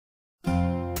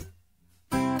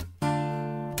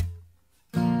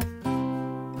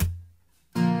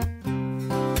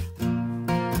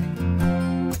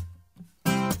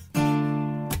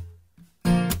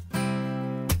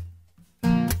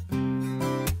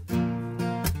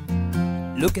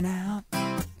looking out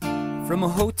from a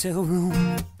hotel room,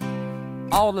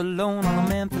 all alone on a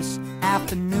Memphis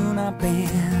afternoon. I've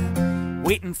been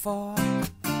waiting for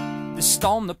the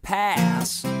storm to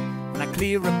pass, when I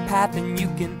clear a path and you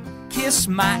can kiss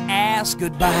my ass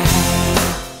goodbye.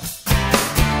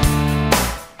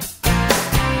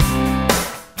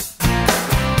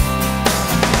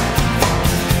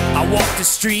 I walk the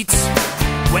streets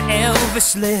where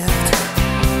Elvis lived,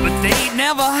 but they ain't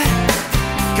never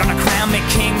gonna crown me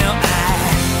king. No,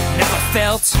 I never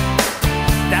felt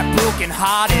that broken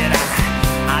hearted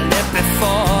I left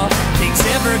before things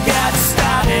ever got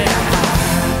started.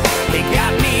 They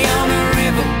got me on a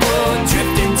riverboat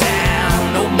drifting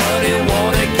down, no muddy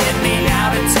water get me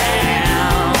out of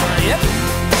town. Yep,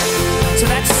 so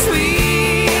that's sweet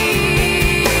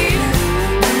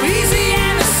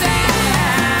Louisiana sound.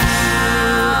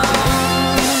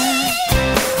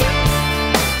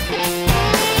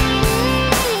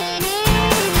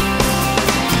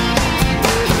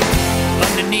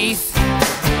 Underneath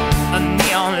a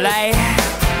neon light,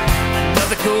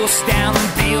 another ghost down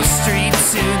Beale Street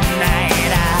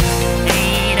tonight. I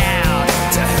ain't out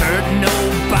to hurt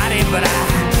nobody, but I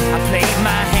played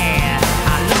my hand.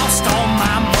 I lost all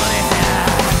my money.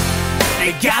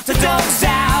 They got the dogs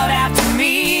out after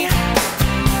me,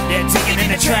 they're digging in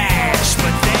the trash,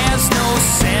 but there's no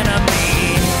scent of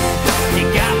me. You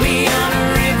got me on a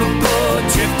riverboat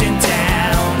drifting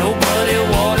down, no muddy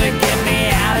water get me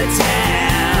out of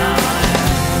town.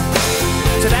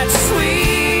 So that's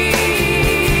sweet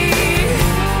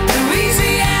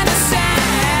Louisiana sound.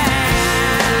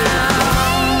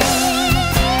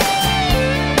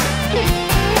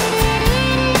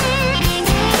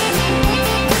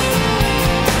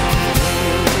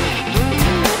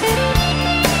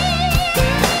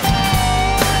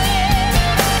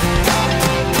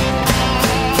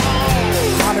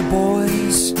 Party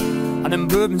boys on them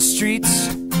bourbon streets,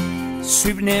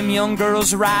 sweeping them young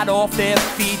girls right off their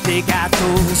feet. They got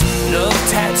those love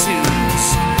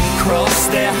tattoos across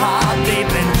their heart. They've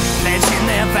been pledging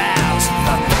their vows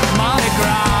for Mardi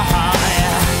Gras.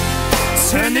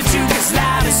 Turn the juke as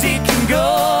loud as it can go,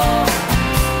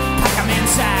 pack 'em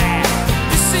inside,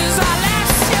 this is our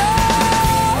last show.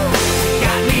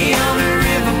 Got me on a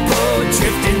riverboat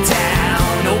drifting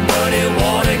down, no muddy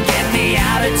water get me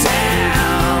out of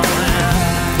town.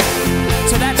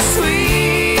 So that's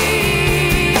sweet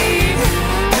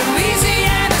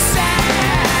Louisiana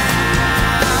sound.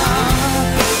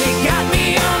 They got me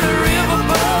on a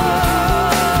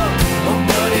riverboat, no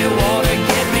muddy water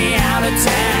get me out of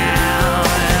town.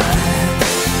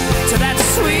 So that's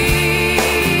sweet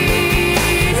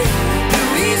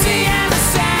Louisiana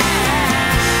sound.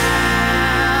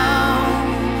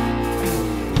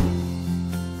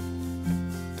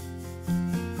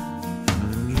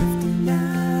 Drifting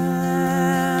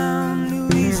down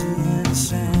Louisiana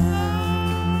sound.